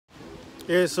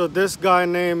Yeah, so this guy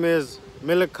name is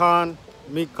Milikan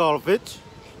Mikalvich.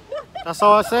 That's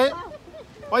how I say it?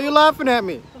 Why are you laughing at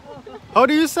me? How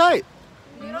do you say it?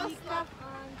 Miroslav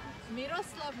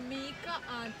Mika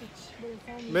Antic.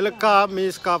 Milika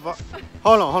Miskava.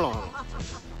 Hold on.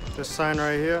 This sign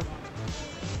right here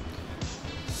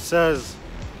says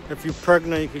if you're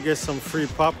pregnant, you can get some free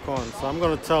popcorn. So I'm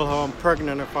gonna tell her I'm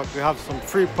pregnant if I could have some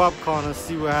free popcorn and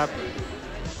see what happens.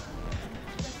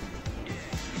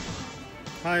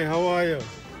 Hi, how are you?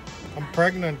 I'm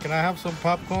pregnant. Can I have some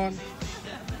popcorn?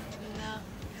 No.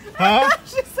 Huh?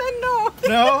 She said no.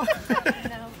 No?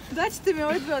 Daćete mi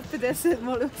odbio od 50,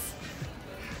 molim vas.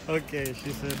 Okay,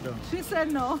 she said no. She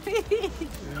said no.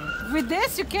 With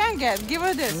this you can get. Give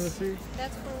her this. See?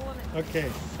 That's for women.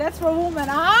 Okay. That's for women.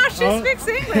 Ah, she speaks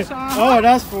English. Oh,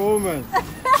 that's for women.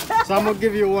 So I'm gonna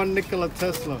give you one Nikola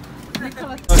Tesla.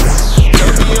 Nikola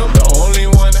I'm the only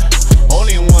one.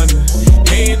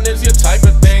 Hating is your type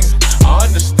of thing. I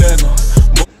understand.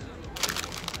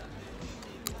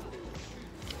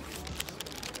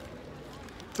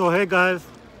 So hey guys,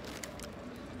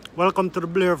 welcome to the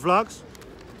BLAIR'S vlogs.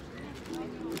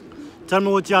 Tell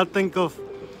me what y'all think of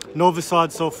Novi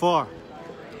Sad so far.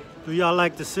 Do y'all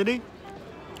like the city?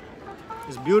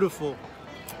 It's beautiful.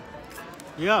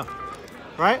 Yeah,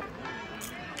 right?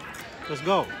 Let's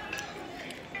go.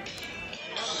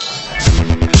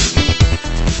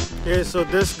 Yeah, so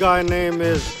this guy name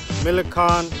is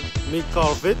Milikan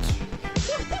Mikalvich.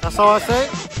 That's how I say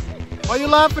it? Why are you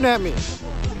laughing at me?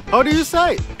 How do you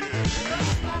say it?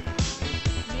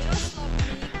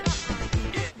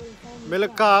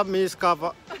 Milika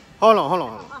Miskava. Hold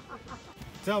on.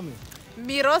 Tell me.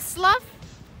 Miroslav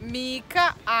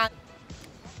Mika Antic.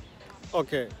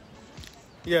 Okay.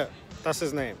 Yeah, that's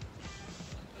his name.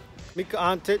 Mika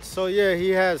Antic. So yeah, he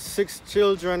has 6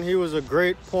 children. He was a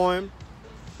great poem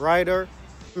writer.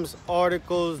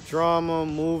 Articles, drama,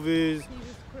 movies,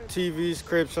 TV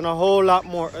scripts, and a whole lot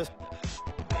more.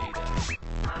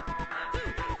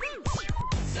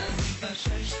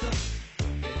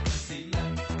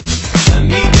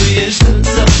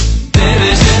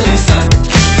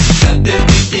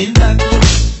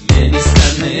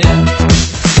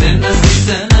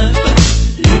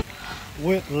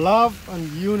 With love and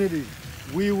unity,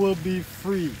 we will be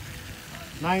free.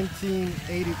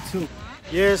 1982.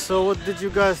 Yeah, so what did you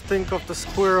guys think of the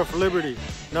Square of Liberty?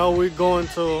 Now we're going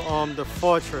to the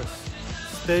fortress.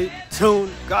 Stay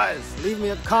tuned. Guys, leave me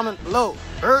a comment below.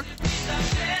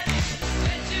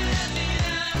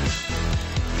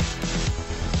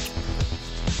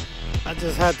 I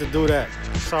just had to do that.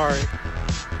 Sorry.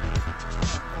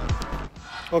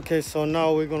 Okay, so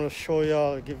now we're gonna show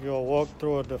y'all, give you a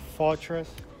walkthrough of the fortress.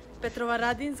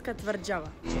 Petrovaradinska tvrđava.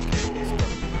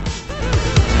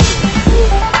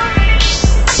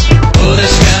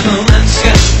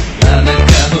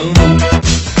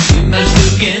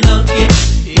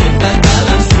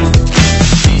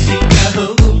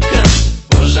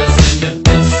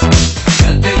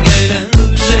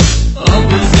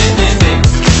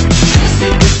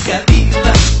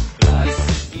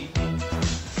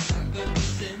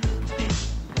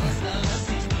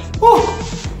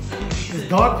 It's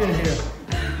dark in here.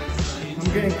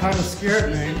 I'm getting kind of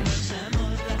scared, man.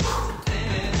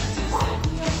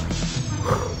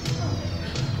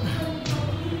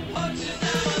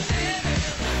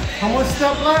 How much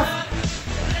step left?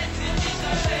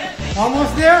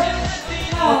 Almost there?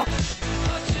 Oh.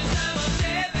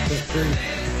 Just breathe.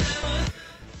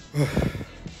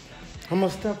 How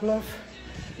much step left?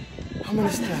 How many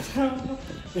steps?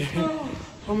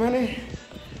 How many?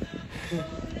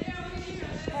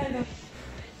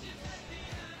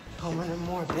 How many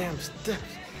more damn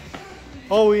steps?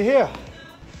 Oh, we're here.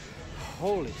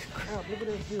 Holy crap, look at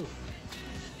this view.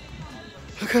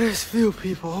 Look at this view,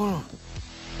 people. Hold on.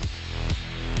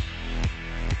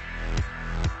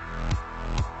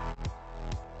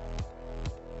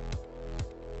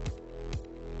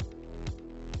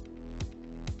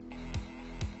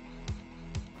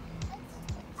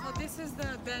 So this is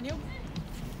the Danube,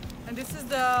 and this is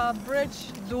the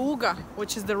bridge Duga,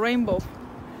 which is the rainbow.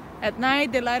 At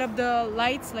night they light up the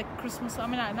lights like Christmas, I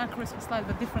mean not Christmas lights,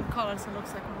 but different colors. It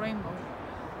looks like a rainbow.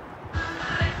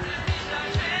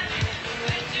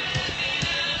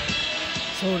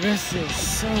 So this is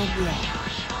Serbia.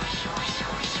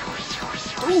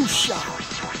 Usha.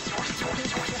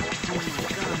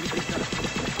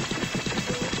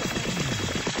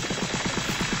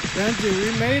 Benji,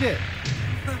 we made it.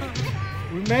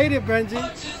 We made it,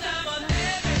 Benji.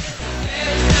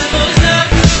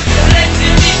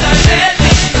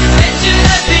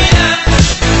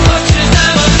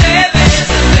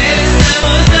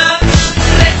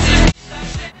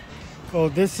 Oh,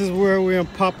 this is where we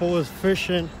and Papa was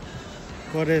fishing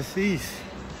for this east.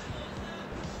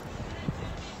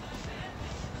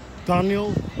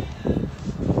 Daniel,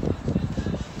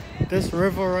 this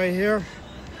river right here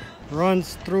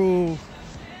runs through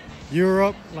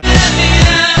Europe.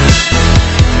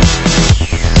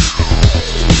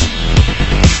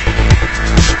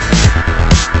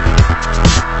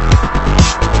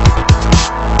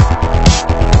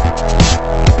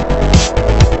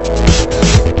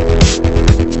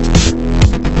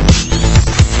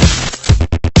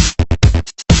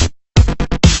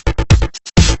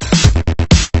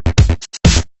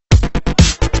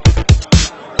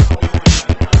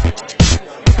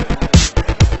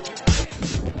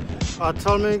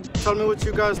 Tell me what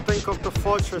you guys think of the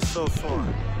fortress so far.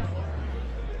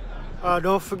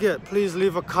 Don't forget, please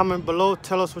leave a comment below.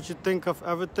 Tell us what you think of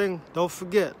everything. Don't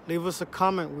forget, leave us a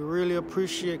comment. We really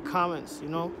appreciate comments, you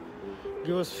know.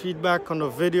 Give us feedback on the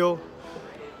video.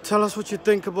 Tell us what you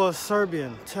think about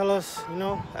Serbian. Tell us, you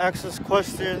know, ask us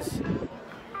questions.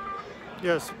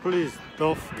 Yes, please,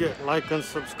 don't forget, like and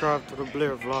subscribe to the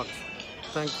BLAIR'S vlogs.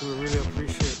 Thank you, we really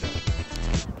appreciate that.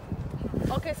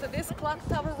 Okay, so this clock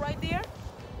tower right there,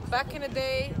 back in the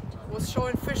day, was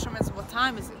showing fishermen what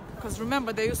time is it. Because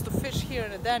remember, they used to fish here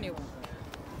in the Danube.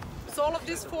 So all of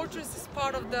this fortress is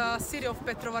part of the city of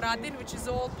Petrovaradin, which is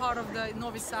all part of the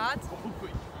Novi Sad.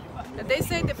 And they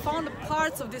say they found the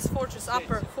parts of this fortress,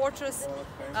 upper fortress,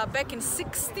 back in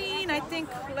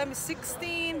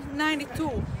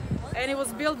 1692. And it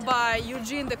was built by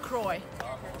Eugene de Croix.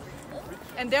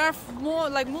 And there are more,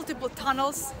 like, multiple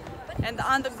tunnels and the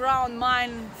underground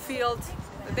mine field.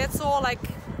 That's all, like,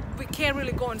 we can't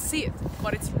really go and see it,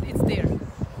 but it's there.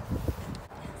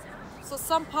 So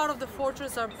some part of the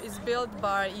fortress is built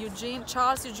by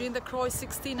Charles Eugene de Croix,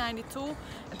 1692.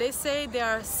 And they say there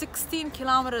are 16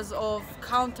 kilometers of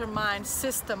counter mine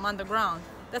system underground.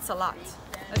 That's a lot.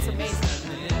 That's amazing.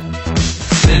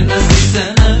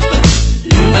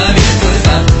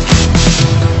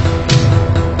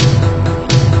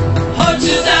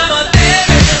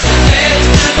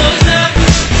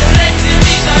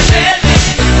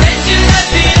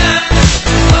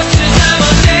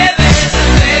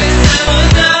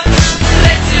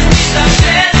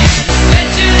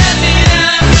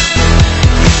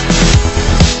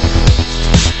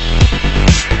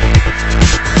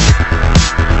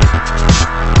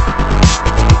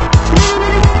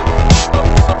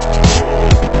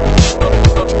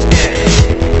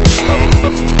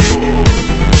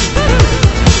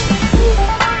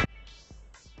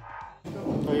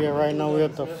 Right now we're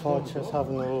at the fortress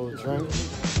having a little drink.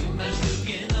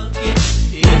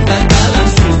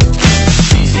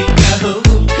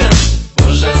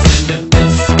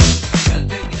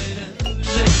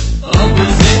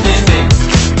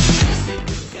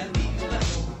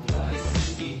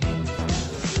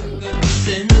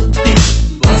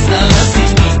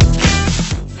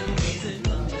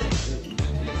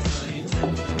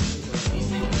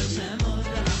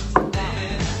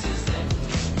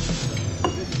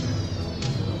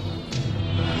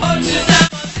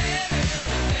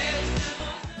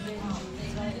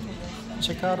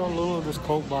 Check out how little this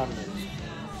Coke bottle is.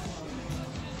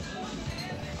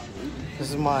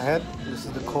 This is my head, this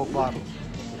is the Coke bottle.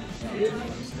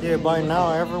 Yeah, by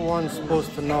now everyone's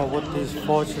supposed to know what these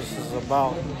fortresses is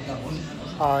about.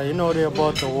 You know, they're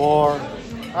about the war.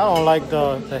 I don't like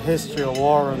the history of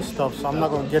war and stuff, so I'm not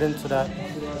going to get into that.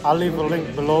 I'll leave a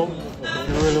link below if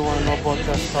you really want to know about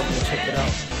that stuff, and check it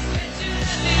out.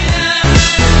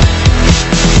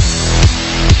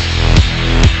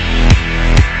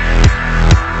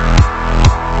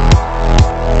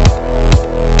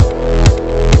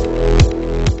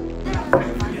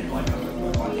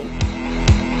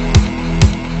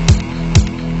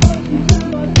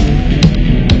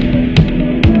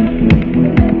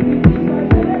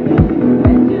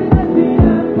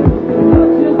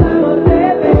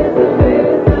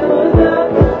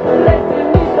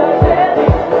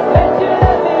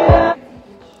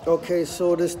 Okay,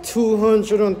 so this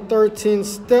 213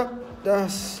 step,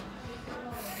 that's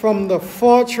from the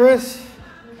fortress.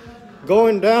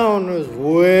 Going down is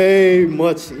way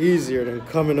much easier than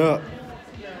coming up.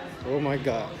 Oh my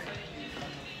God.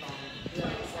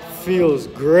 Feels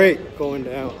great going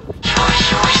down.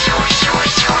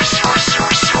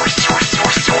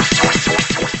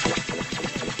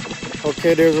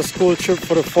 Okay, there's a school trip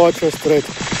for the fortress today.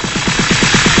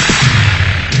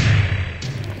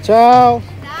 Ciao.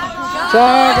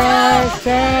 Ciao guys,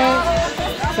 ciao,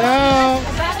 ciao,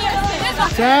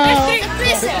 ciao.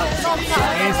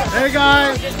 Hey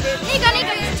guys,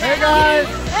 hey guys,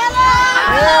 hey,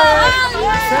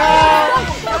 ciao,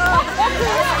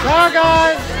 ciao guys.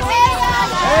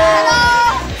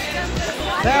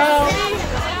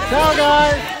 Hello,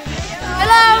 guys.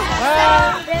 Hello.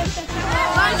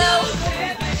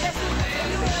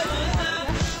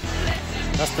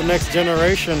 That's the next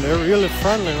generation. They're really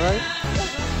friendly, right?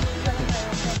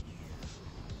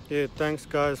 Yeah, thanks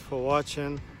guys for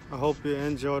watching. I hope you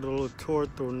enjoyed a little tour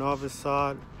through Novi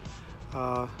Sad.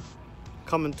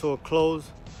 Coming to a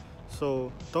close.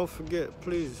 So don't forget,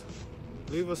 please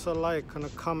leave us a like and a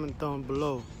comment down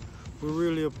below. We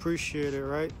really appreciate it,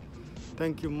 right?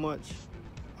 Thank you much.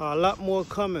 A lot more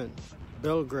coming.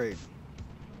 Belgrade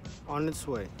on its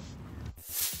way.